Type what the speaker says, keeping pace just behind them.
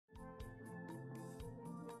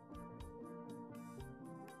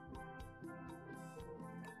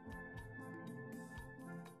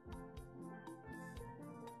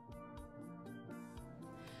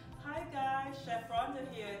Chef Rhonda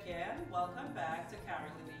here again. Welcome back to Carrie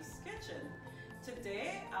Louise's Kitchen.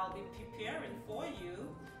 Today I'll be preparing for you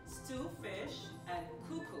stewed fish and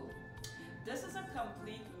cuckoo. This is a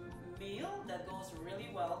complete meal that goes really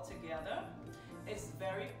well together. It's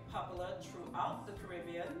very popular throughout the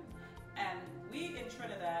Caribbean, and we in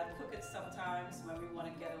Trinidad cook it sometimes when we want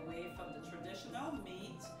to get away from the traditional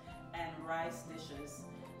meat and rice dishes.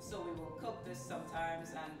 So we will cook this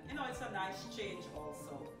sometimes, and you know, it's a nice change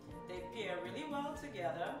also. They pair really well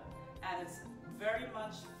together and it's very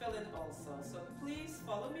much filling also. So please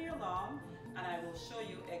follow me along and I will show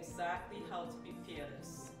you exactly how to prepare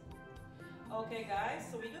this. Okay guys,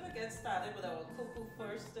 so we're gonna get started with our cuckoo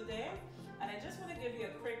first today. And I just want to give you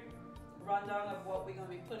a quick rundown of what we're gonna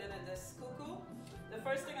be putting in this cuckoo. The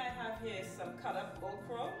first thing I have here is some cut up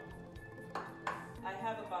okra. I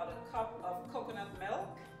have about a cup of coconut milk.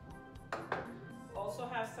 Also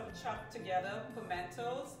have some chopped together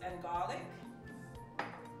pimentos and garlic.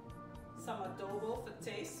 Some adobo for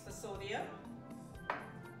taste, for sodium.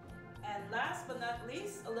 And last but not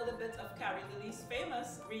least, a little bit of Carrie Louise's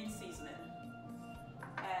famous green seasoning.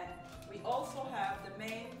 And we also have the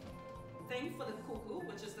main thing for the cuckoo,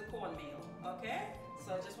 which is the cornmeal, okay?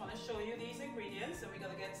 So I just want to show you these ingredients and we're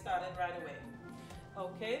gonna get started right away.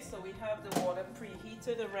 Okay, so we have the water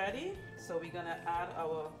preheated already. So we're gonna add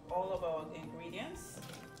all of our ingredients.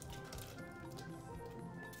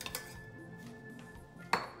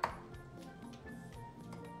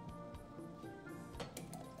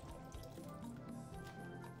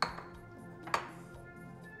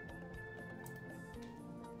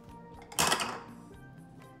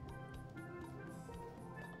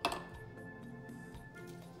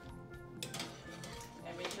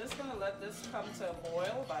 Just gonna let this come to a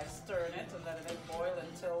boil by stirring it and letting it boil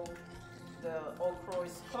until the okra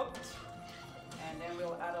is cooked, and then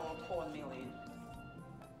we'll add our cornmeal in.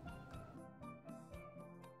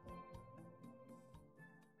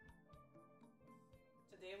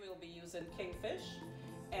 Today we'll be using kingfish,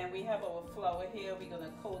 and we have our flour here we're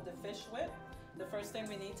gonna coat the fish with. The first thing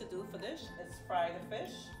we need to do for this is fry the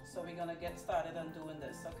fish, so we're gonna get started on doing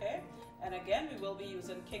this, okay? And again, we will be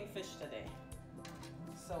using kingfish today.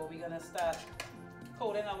 So we're gonna start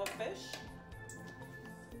coating our fish.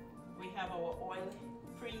 We have our oil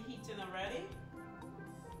preheating already.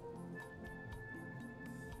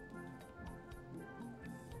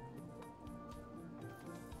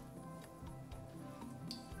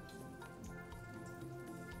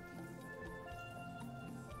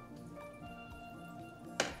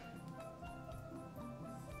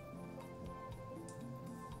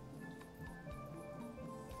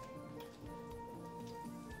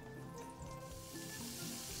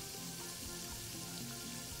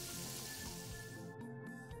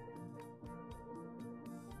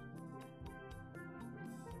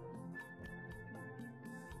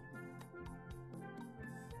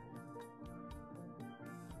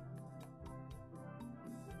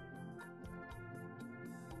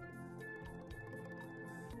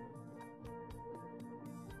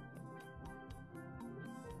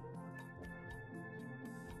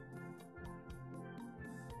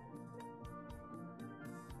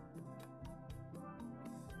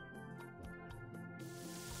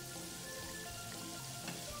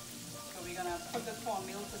 We're gonna put the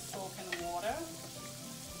cornmeal to soak in water,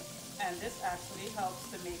 and this actually helps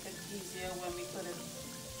to make it easier when we put it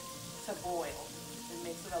to boil. It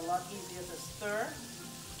makes it a lot easier to stir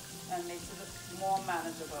and makes it more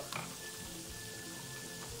manageable.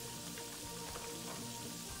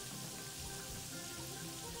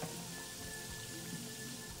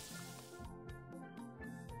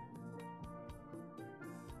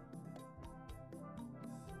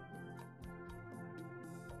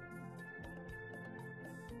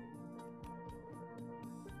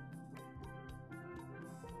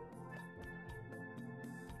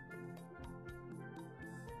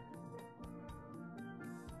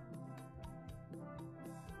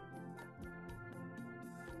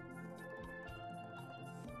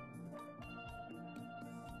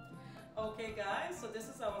 Okay guys, so this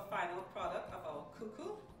is our final product of our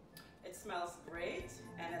cuckoo. It smells great,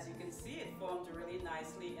 and as you can see, it formed really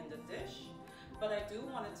nicely in the dish. But I do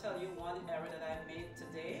want to tell you one error that I made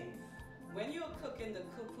today. When you're cooking the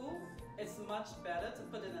cuckoo, it's much better to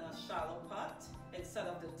put it in a shallow pot instead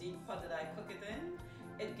of the deep pot that I cook it in.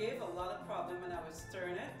 It gave a lot of problem when I was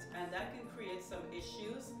stirring it, and that can create some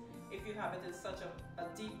issues if you have it in such a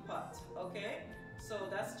deep pot, okay? So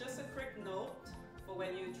that's just a quick note for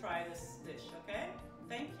when you try this dish, okay?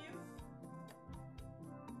 Thank you.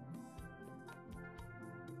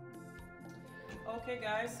 Okay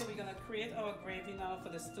guys, so we're gonna create our gravy now for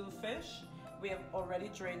the stewed fish. We have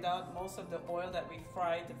already drained out most of the oil that we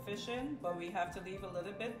fried the fish in, but we have to leave a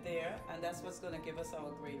little bit there, and that's what's going to give us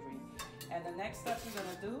our gravy. And the next step we're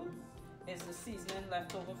going to do is the seasoning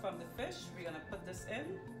left over from the fish. We're going to put this in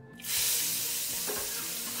and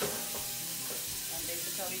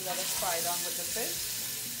basically let it fry down with the fish.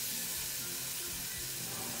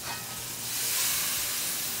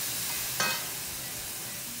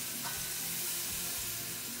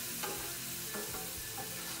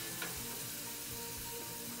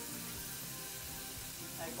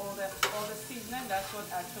 All the seasoning, that's what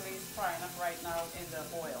actually is frying up right now in the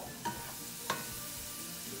oil.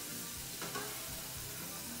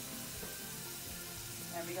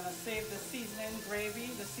 And we're gonna save the seasoning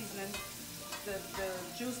gravy, the seasoning, the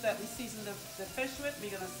juice that we seasoned the fish with,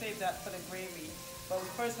 we're gonna save that for the gravy. But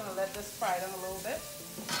we're first gonna let this fry down a little bit.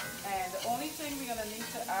 And the only thing we're gonna need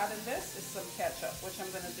to add in this is some ketchup, which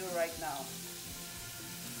I'm gonna do right now.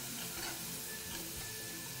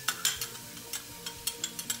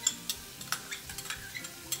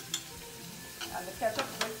 And the ketchup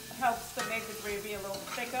helps to make the gravy a little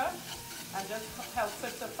thicker and just helps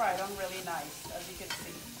it to fry down really nice, as you can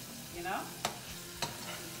see, you know?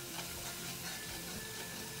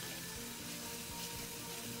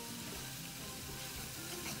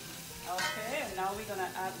 Okay, and now we're gonna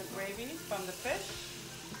add the gravy from the fish.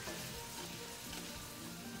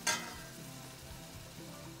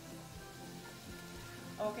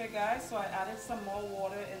 Okay guys, so I added some more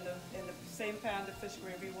water in the same pan the fish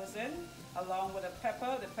gravy was in, along with a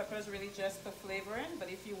pepper. The pepper is really just for flavoring, but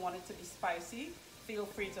if you want it to be spicy, feel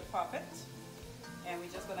free to pop it. And we're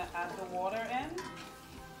just gonna add the water in.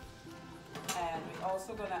 And we're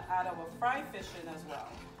also gonna add our fried fish in as well.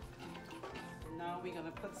 Now we're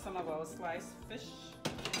gonna put some of our sliced fish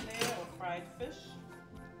in there, or fried fish.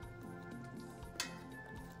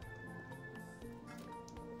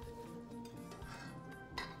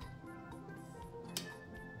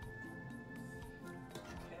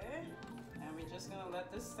 Just gonna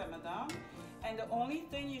let this simmer down, and the only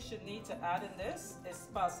thing you should need to add in this is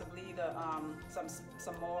possibly the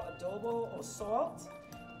some more adobo or salt,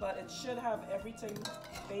 but it should have everything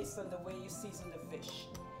based on the way you season the fish.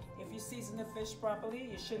 If you season the fish properly,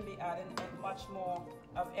 you shouldn't be adding much more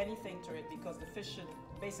of anything to it, because the fish should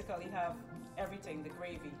basically have everything, the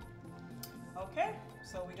gravy. Okay,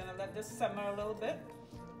 so we're gonna let this simmer a little bit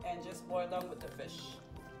and just boil down with the fish,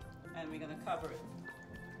 and we're gonna cover it.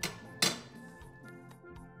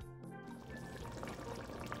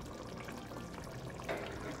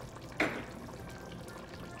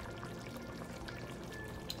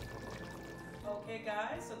 Okay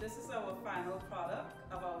guys, so this is our final product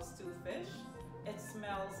of our stewed fish. It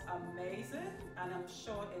smells amazing, and I'm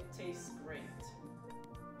sure it tastes great.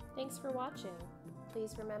 Thanks for watching.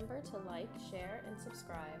 Please remember to like, share, and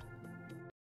subscribe.